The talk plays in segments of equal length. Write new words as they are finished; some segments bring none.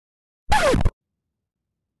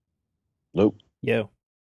Nope. Yo.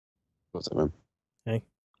 What's up, man? Hey.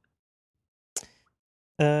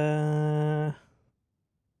 Uh,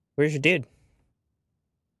 where's your dude?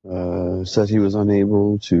 Said he was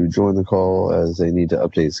unable to join the call as they need to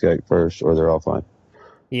update Skype first or they're offline.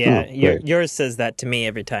 Yeah, Oh, great. yours says that to me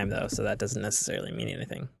every time though, so that doesn't necessarily mean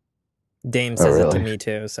anything. Dame Oh, says it to really? me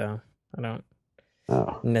too, so I don't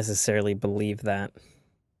Oh, necessarily believe that.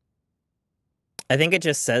 I think it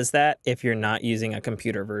just says that if you're not using a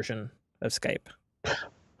computer version of Skype.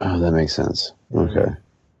 oh, that makes sense. Okay. Mm.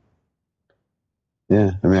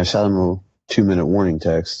 Yeah. I mean, I shot him a 2-minute warning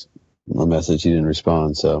text, a message. He didn't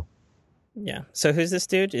respond. So, Yeah. So who's this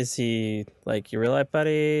dude? Is he like your real life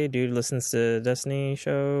buddy? Dude listens to Destiny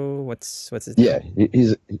show? What's his yeah,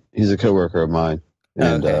 deal? he's a coworker of mine,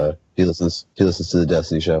 Oh, and okay. he listens to the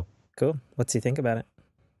Destiny show. Cool. What's he think about it?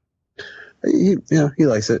 He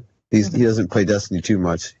likes it. Hmm. He doesn't play Destiny too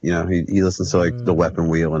much. He listens to like the Weapon Mm.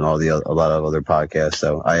 Wheel and a lot of other podcasts.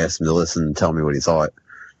 So I asked him to listen and tell me what he thought.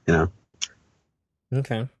 You know.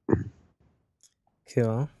 Okay.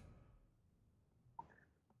 Cool.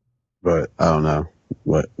 But I don't know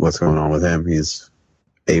what's going on with him. He's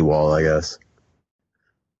AWOL, I guess.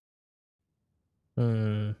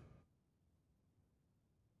 Hmm.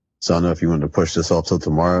 So I don't know if you wanted to push this off till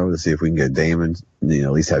tomorrow to see if we can get Dame and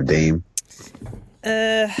at least have Dame.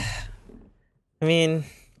 Uh, I mean,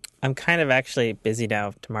 I'm kind of actually busy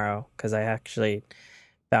now tomorrow because I actually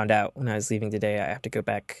found out when I was leaving today I have to go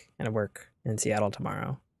back and work in Seattle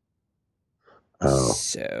tomorrow. Oh,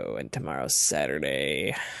 So, and tomorrow's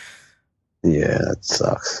Saturday. yeah, that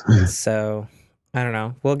sucks. So, I don't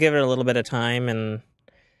know. We'll give it a little bit of time, and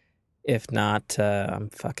if not, I'm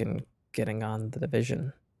fucking getting on the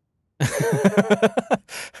division.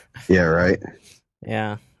 Yeah, right.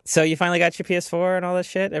 Yeah. So you finally got your PS4 and all that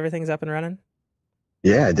shit? Everything's up and running?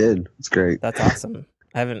 Yeah, I did. It's great. That's awesome.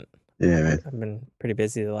 I haven't Yeah, man. I've been pretty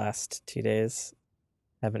busy the last 2 days.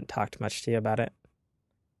 Haven't talked much to you about it.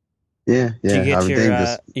 Yeah, Do you yeah. I get mean, your Dame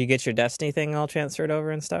just you get your Destiny thing all transferred over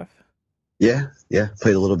and stuff? yeah.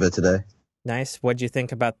 Played a little bit today. Nice. What'd you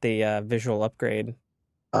think about the visual upgrade?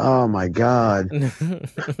 Oh my God.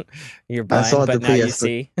 You're I blind, thought but the now you PS3.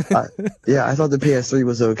 see. I, yeah, I thought the PS3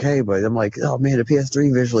 was okay, but I'm like, oh man, the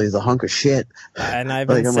PS3 visually is a hunk of shit. And I've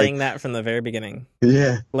been Like I'm like, saying that from the very beginning.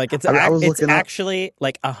 yeah. Like I was it's looking up. actually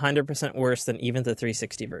like 100% worse than even the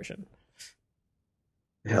 360 version.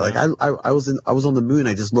 Yeah, You like know? I was on the moon.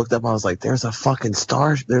 I just looked up. I was like, there's a fucking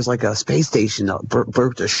star. There's like a space station that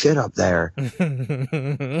broke the shit up there.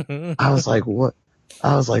 I was like, what?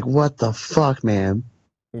 I was like, what the fuck, man?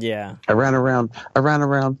 Yeah. I ran around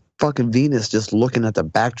fucking Venus just looking at the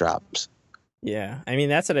backdrops. Yeah. I mean,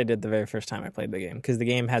 that's what I did the very first time I played the game because the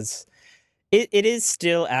game has it is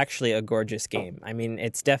still actually a gorgeous game. I mean, Hmm.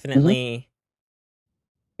 it's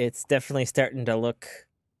definitely starting to look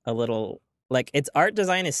a little like its art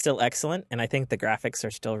design is still excellent and I think the graphics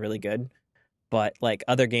are still really good, but like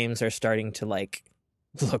other games are starting to like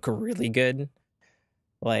look really good.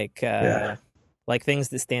 Like Yeah. like things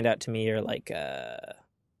that stand out to me are like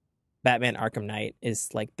Batman Arkham Knight is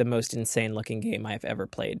like the most insane looking game I've ever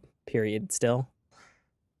played, period, still.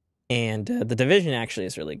 And The Division actually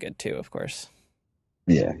is really good too, of course.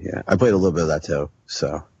 Yeah. I played a little bit of that too.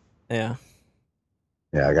 So Yeah.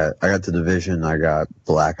 yeah, I got the Division, I got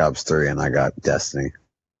Black Ops 3, and I got Destiny.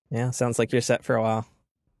 Yeah, sounds like you're set for a while.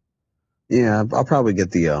 Yeah, I'll probably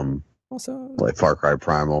get the Also, like Far Cry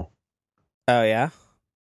Primal. oh yeah,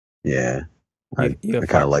 Yeah, you a I kind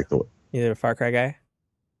far of like the. you a Far Cry guy?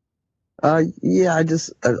 Yeah, I've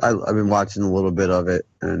been watching a little bit of it,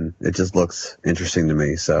 and it just looks interesting to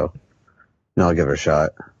me. So I'll give it a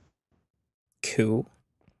shot. Cool.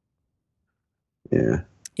 Yeah,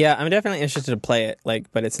 Yeah, I'm definitely interested to play it.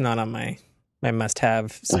 Like, but it's not on my must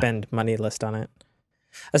have spend money list on it.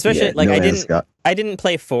 Especially yeah. like No Man's Sky. I didn't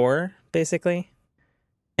play four basically,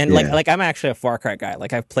 and Yeah, like I'm actually a Far Cry guy.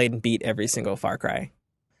 Like I've played and beat every single Far Cry.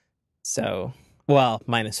 So well,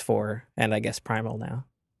 minus four, and I guess Primal now.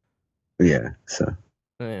 yeah. So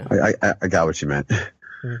Yeah. I got what you meant.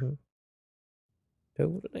 Hmm.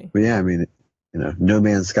 Totally. But yeah, I mean, No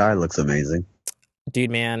Man's Sky looks amazing.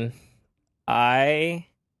 Dude, man, I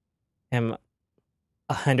am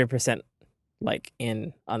 100% like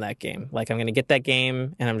in on that game. Like I'm gonna get that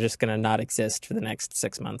game and I'm just gonna not exist for the next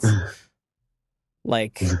 6 months.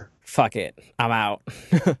 Like fuck it, I'm out.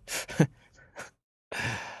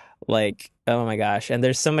 Like oh my gosh, and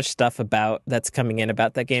there's so much stuff about that's coming in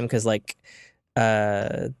about that game because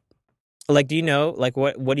uh like do you know like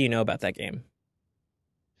what do you know about that game?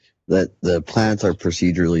 That the planets are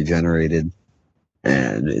procedurally generated,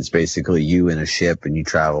 and it's basically you in a ship, and you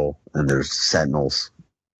travel, and there's sentinels.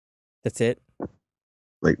 That's it.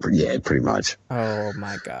 Like, yeah, pretty much. Oh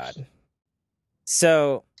my god.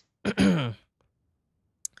 So,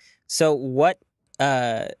 so what?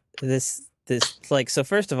 Uh, this like so.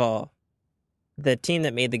 First of all, the team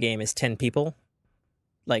that made the game is 10 people,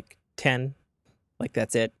 like 10, like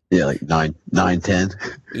that's it. Yeah, like 9, 10.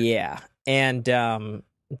 Yeah, and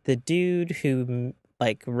the dude who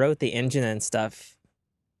like wrote the engine and stuff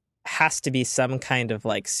has to be some kind of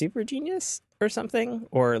like super genius or something,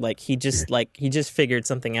 or like he just figured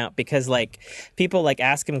something out because like people like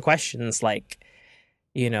ask him questions like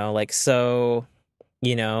like so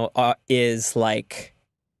is like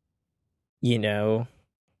you know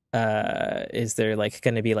is there like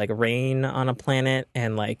going to be like rain on a planet,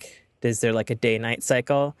 and like is there like a day night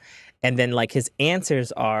cycle, and then like his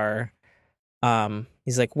answers are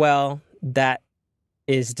he's like, well, that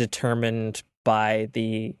is determined by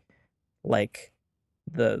the like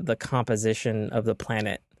the composition of the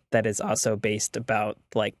planet, that is also based about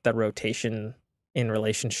like the rotation in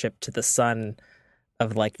relationship to the sun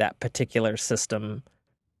of like that particular system,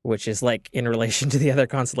 which is like in relation to the other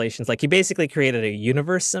constellations. Like he basically created a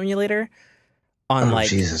universe simulator on Oh,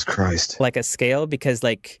 Jesus Christ. like a scale, because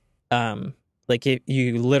like if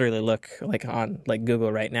you literally look like on like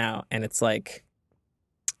Google right now, and it's like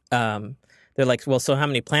they're like, well, so how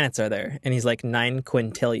many planets are there? And he's like 9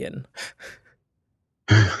 quintillion.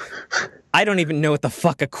 I don't even know what the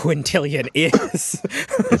fuck a quintillion is.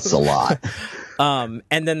 It's a lot.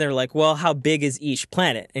 And then they're like, well, how big is each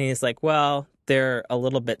planet? And he's like, well, they're a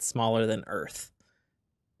little bit smaller than Earth.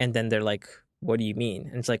 And then they're like, what do you mean?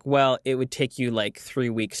 And it's like, well, it would take you like 3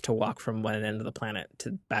 weeks to walk from one end of the planet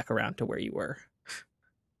to back around to where you were.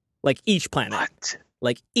 Like each planet. What?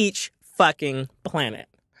 Like each fucking planet.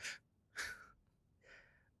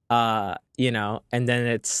 And then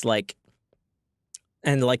it's like,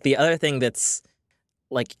 and like the other thing that's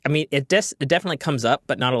like, I mean, it definitely comes up,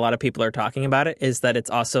 but not a lot of people are talking about it, is that it's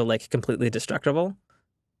also like completely destructible.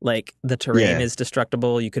 Like the terrain is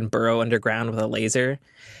destructible. You can burrow underground with a laser.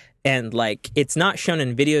 And like it's not shown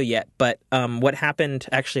in video yet, but what happened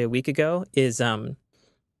actually a week ago is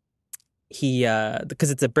he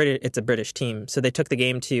because it's a British team, so they took the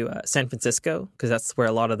game to San Francisco, because that's where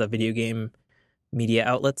a lot of the video game media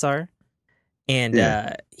outlets are.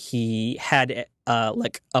 And he had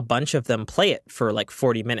like a bunch of them play it for like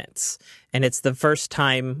 40 minutes. And it's the first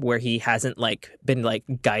time where he hasn't like been like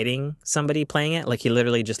guiding somebody playing it. Like he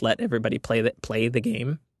literally just let everybody play the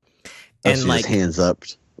game. And so like, just hands up,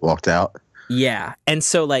 walked out. Yeah. And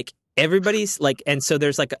so like everybody's like, and so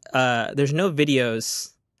there's like there's no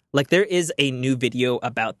videos. Like there is a new video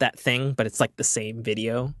about that thing, but it's like the same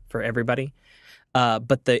video for everybody.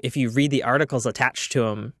 But if you read the articles attached to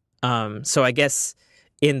them, so I guess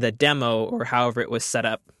in the demo or however it was set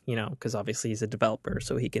up, because obviously he's a developer,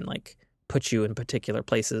 so he can like put you in particular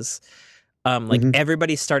places. Like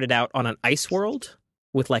everybody started out on an ice world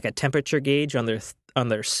with like a temperature gauge on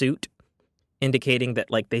their suit, indicating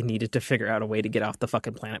that like they needed to figure out a way to get off the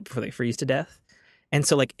fucking planet before they freeze to death. And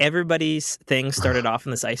so like everybody's thing started off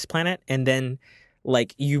on this ice planet, and then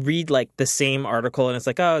like you read like the same article and it's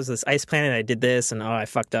like, oh, it was this ice planet, I did this, and oh, I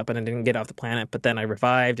fucked up and I didn't get off the planet, but then I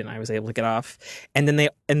revived and I was able to get off. And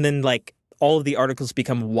then like all of the articles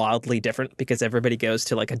become wildly different because everybody goes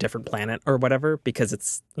to like a different planet or whatever, because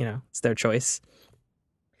it's it's their choice.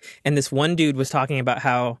 And this one dude was talking about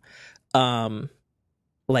how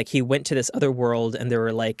like he went to this other world and there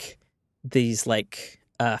were like these like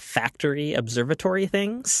factory observatory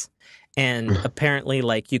things, and apparently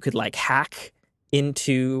like you could like hack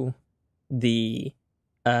into the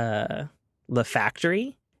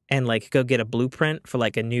factory and like go get a blueprint for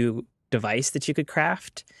like a new device that you could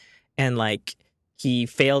craft. And like he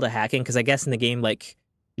failed a hacking, because I guess in the game like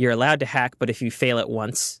you're allowed to hack, but if you fail it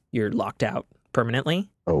once you're locked out permanently.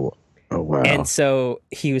 Oh wow. And so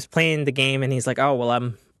he was playing the game and he's like, oh well,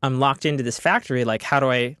 I'm locked into this factory, like how do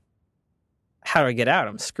I get out?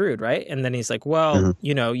 I'm screwed, right? And then he's like, well,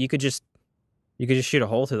 you could just shoot a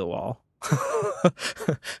hole through the wall.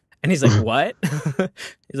 And he's like, what?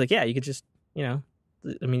 He's like, yeah, you could just, I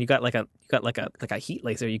mean, you got like a heat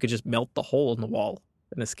laser. You could just melt the hole in the wall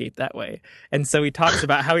and escape that way. And so he talks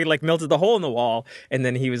about how he like melted the hole in the wall, and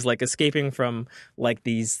then he was like escaping from like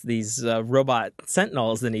these robot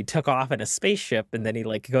sentinels. Then he took off in a spaceship, and then he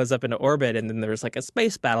like goes up into orbit, and then there's like a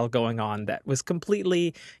space battle going on that was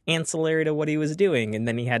completely ancillary to what he was doing. And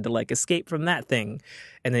then he had to like escape from that thing,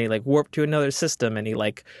 and then he like warped to another system, and he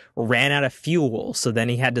like ran out of fuel. So then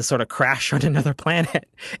he had to sort of crash on another planet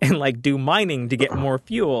and like do mining to get more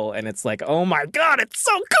fuel. And it's like, oh my God, it's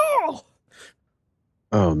so cool.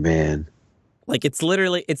 Oh man. Like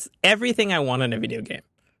it's everything I want in a video game.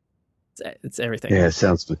 It's everything. Yeah, it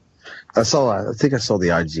sounds. I think I saw the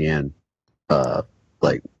IGN,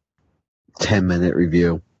 like 10-minute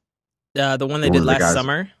review. The one they One did of the last guys.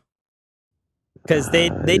 summer, because they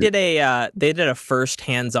did a first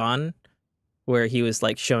hands on where he was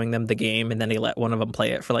like showing them the game, and then he let one of them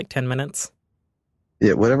play it for like 10 minutes.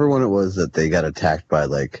 Yeah, whatever one it was that they got attacked by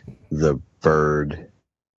like the bird,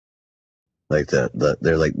 like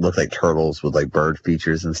they're like look like turtles with like bird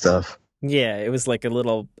features and stuff. Yeah, it was like an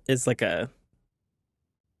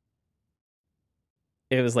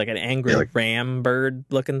Yeah, angry like ram bird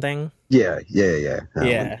looking thing. yeah, that one.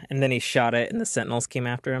 Yeah, and then he shot it, and the sentinels came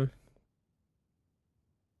after him.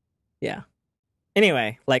 Yeah.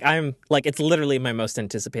 Anyway, like I'm like it's literally my most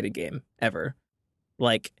anticipated game ever.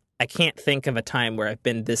 Like I can't think of a time where I've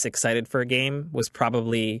been this excited for a game. Was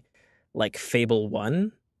probably like Fable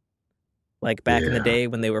 1, like back in the Yeah. day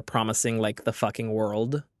when they were promising like the fucking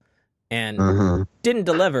world and Uh-huh. didn't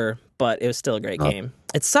deliver, but it was still a great Uh, game.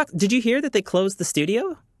 It sucked. Did you hear that they closed the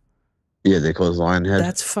studio? yeah, they closed Lionhead.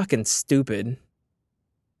 That's fucking stupid.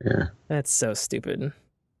 Yeah. That's so stupid.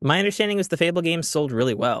 My understanding was the Fable games sold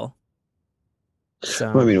really well. Well, I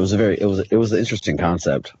So, mean, it was an interesting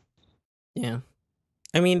concept. yeah.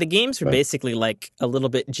 I mean, the games were But basically like a little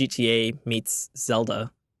bit GTA meets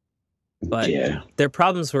Zelda, but yeah. their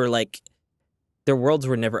problems were like their worlds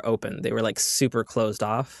were never open. They were like super closed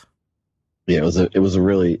off. Yeah, it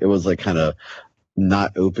was like kind of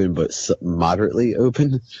not open but moderately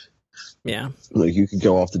open. Yeah. Like you could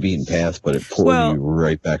go off the beaten path, but it pulled you Well,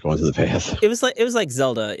 right back onto the path. it was like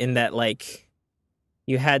Zelda in that like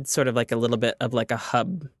you had sort of like a little bit of like a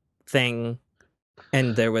hub thing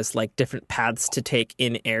and there was like different paths to take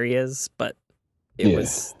in areas, but it Yeah.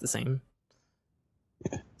 was the same.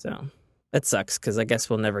 So that sucks because I guess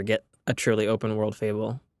we'll never get a truly open world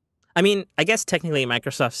Fable. I mean, I guess technically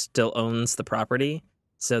Microsoft still owns the property,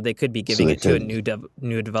 so they could be So giving they it to a could.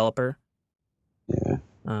 new developer. Yeah.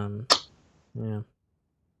 Um, yeah.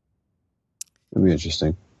 It'd be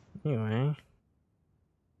interesting. Anyway,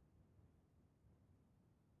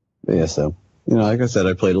 But yeah, so like I said,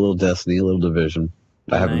 I played a little Destiny, a little Division.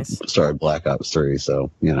 I nice. haven't started Black Ops 3,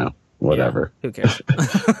 so Yeah, whatever. who cares?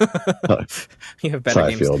 You have That's better how I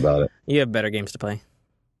games. feel about it. You have better games to play.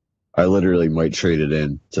 I literally might trade it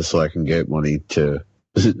in just so I can get money to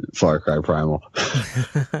Far Cry Primal.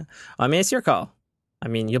 I mean, it's your call. I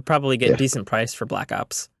mean, you'll probably get Yeah. decent price for Black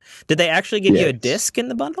Ops. Did they actually give you Yeah. a disc in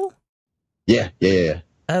the bundle? Yeah.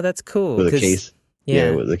 Oh, that's cool. With a 'Cause- case. Yeah,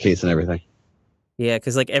 Yeah, with the case and everything. yeah,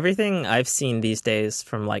 because like everything I've seen these days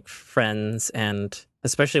from like friends and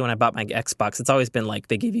especially when I bought my Xbox, it's always been like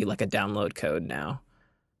they give you like a download code now,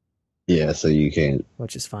 Yeah, so you can't.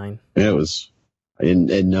 which is fine. And it was. And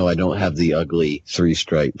no, I don't have the ugly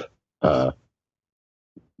three-stripe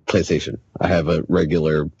PlayStation. I have a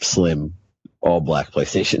regular, slim, all black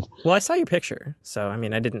PlayStation. Well, I saw your picture, so I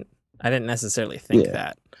mean, I didn't necessarily think Yeah.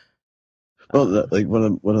 that. Well, like one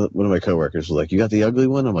of my coworkers was like, "You got the ugly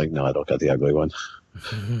one?" I'm like, "No, I don't got the ugly one.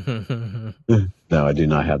 No, I do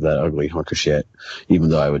not have that ugly hunk of shit. Even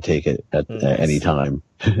though I would take it at any Nice. time."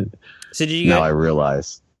 So did you Now get? I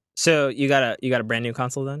realize. So you got a brand new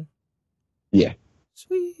console then? Yeah.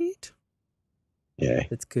 Sweet. Yeah.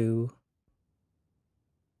 That's cool.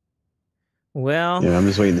 Well, Yeah. I'm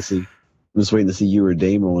just waiting to see. I'm just waiting to see you or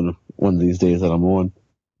Dame on one of these days that I'm on.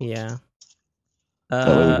 yeah. That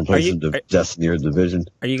way we can Are play you some Destiny or Division.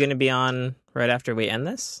 are you going to be on right after we end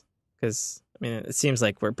this? Because I mean, it seems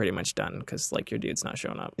like we're pretty much done. Because like your dude's not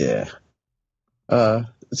showing up. Yeah.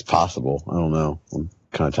 It's possible. I don't know. I'm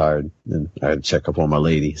kind of tired, and I had to check up on my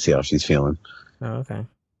lady, see how she's feeling. Oh, okay.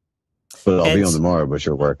 But I'll be And- on tomorrow. But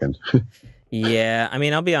you're working. Yeah, I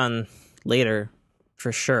mean, I'll be on later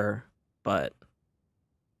for sure. But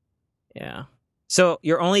yeah. So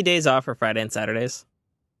your only days off are Friday and Saturdays?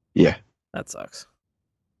 Yeah. That sucks.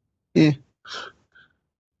 Yeah.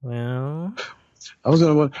 Well, I was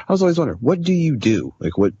always wondering, what do you do?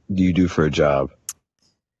 Like, what do you do for a job?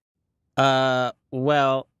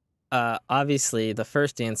 well, obviously the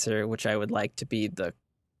first answer, which I would like to be the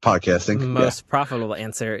Podcasting. most profitable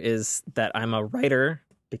answer, is that I'm a writer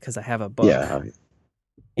because I have a book. Yeah.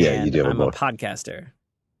 Yeah, you and do have a I'm book. a podcaster.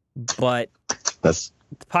 But That's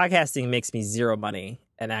podcasting makes me zero money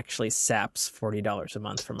and actually saps $40 a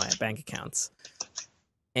month from my bank accounts.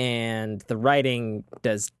 And the writing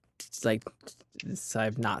does like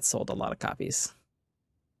I've not sold a lot of copies.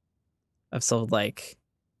 I've sold like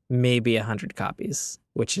maybe 100 copies,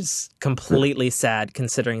 which is completely sad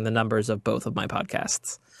considering the numbers of both of my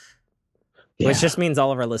podcasts. yeah. Which just means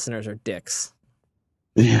all of our listeners are dicks,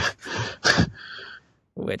 Yeah.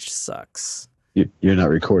 which sucks. You're not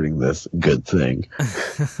recording this. Good thing.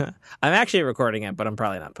 I'm actually recording it, but I'm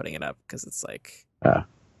probably not putting it up because it's like. Ah.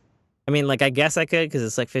 I mean, like, I guess I could because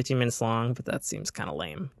it's like 15 minutes long, but that seems kind of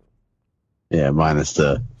lame. Yeah, minus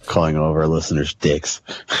the calling all of our listeners dicks.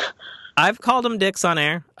 I've called them dicks on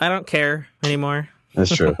air. I don't care anymore.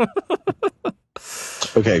 That's true.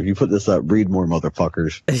 Okay, if you put this up, read more,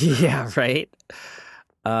 motherfuckers. Yeah, right.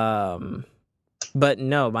 But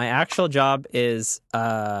no, my actual job is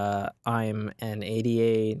I'm an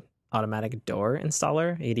ADA automatic door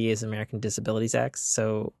installer. ADA is American Disabilities Act,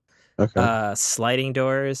 so Okay. sliding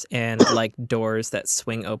doors and like doors that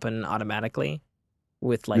swing open automatically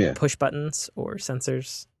with like push buttons or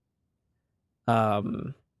sensors.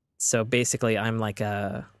 So basically, I'm like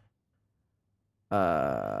a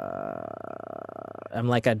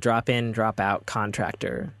drop-in, drop-out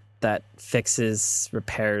contractor that fixes,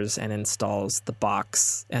 repairs, and installs the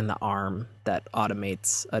box and the arm that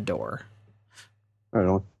automates a door. Right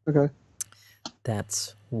on. Okay.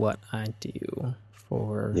 That's what I do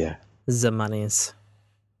for the monies.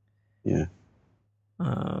 Yeah.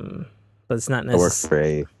 But it's not I work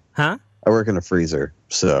for Huh? I work in a freezer,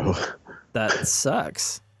 so that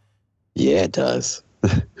sucks. Yeah, it does.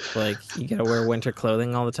 Like, you gotta wear winter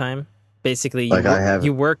clothing all the time. Basically,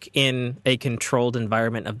 you work in a controlled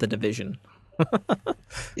environment of the division.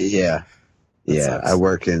 Yeah. I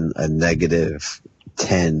work in a negative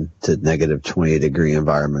 10 to negative 20 degree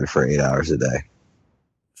environment for 8 hours a day.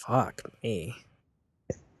 Fuck me.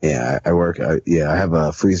 Yeah, I work. I have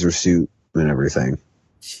a freezer suit and everything.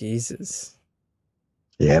 Jesus.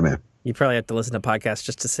 Yeah, man. You probably have to listen to podcasts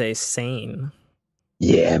just to say sane.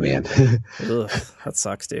 Yeah, man. Ugh, that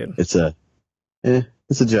sucks, dude. It's a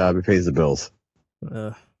job. It pays the bills.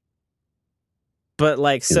 But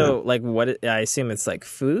like, like, what? I assume it's like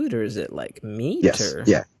food, or is it like meat? Yes. Or?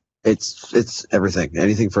 Yeah. It's everything.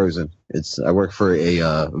 Anything frozen. I work for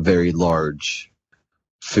a very large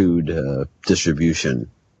food distribution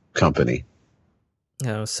company.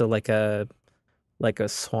 Oh, so like a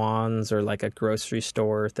Swan's or like a grocery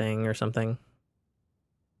store thing or something.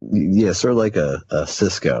 Yeah, sort of like a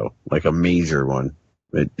Cisco, like a major one.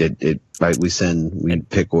 We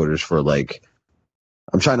pick orders for like.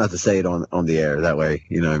 I'm trying not to say it on the air. That way,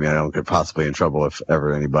 you know what I mean? I don't get possibly in trouble if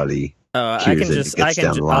ever anybody hears it gets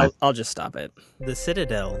down the line. I'll just stop it. The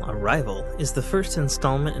Citadel, Arrival, is the first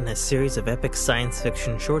installment in a series of epic science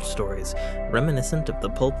fiction short stories reminiscent of the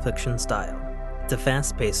Pulp Fiction style. It's a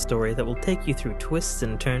fast-paced story that will take you through twists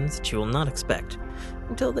and turns that you will not expect,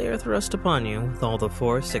 until they are thrust upon you with all the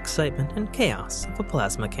force, excitement, and chaos of a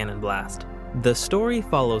plasma cannon blast. The story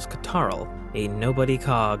follows Katarl, a nobody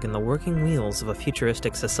cog in the working wheels of a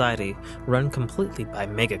futuristic society run completely by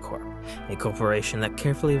Megacorp, a corporation that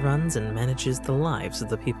carefully runs and manages the lives of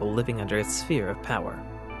the people living under its sphere of power.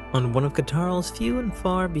 On one of Katarl's few and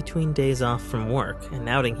far between days off from work, an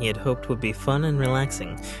outing he had hoped would be fun and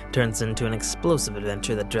relaxing turns into an explosive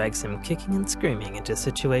adventure that drags him kicking and screaming into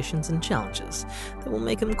situations and challenges that will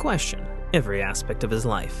make him question every aspect of his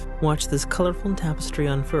life. Watch this colorful tapestry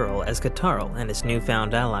unfurl as Katarl and his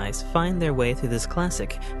newfound allies find their way through this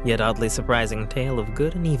classic, yet oddly surprising tale of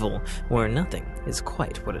good and evil, where nothing is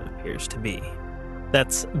quite what it appears to be.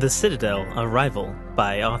 That's The Citadel, Arrival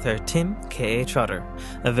by author Tim K. Trotter,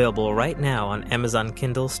 available right now on Amazon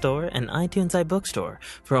Kindle Store and iTunes iBookstore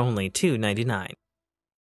for only $2.99.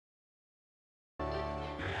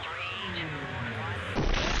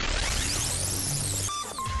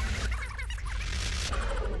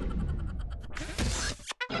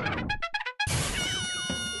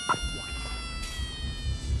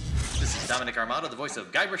 This is Dominic Armato, the voice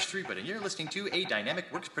of Guybrush Threepwood, and you're listening to a Dynamic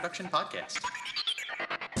Works production podcast.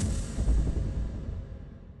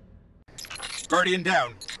 Guardian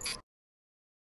down.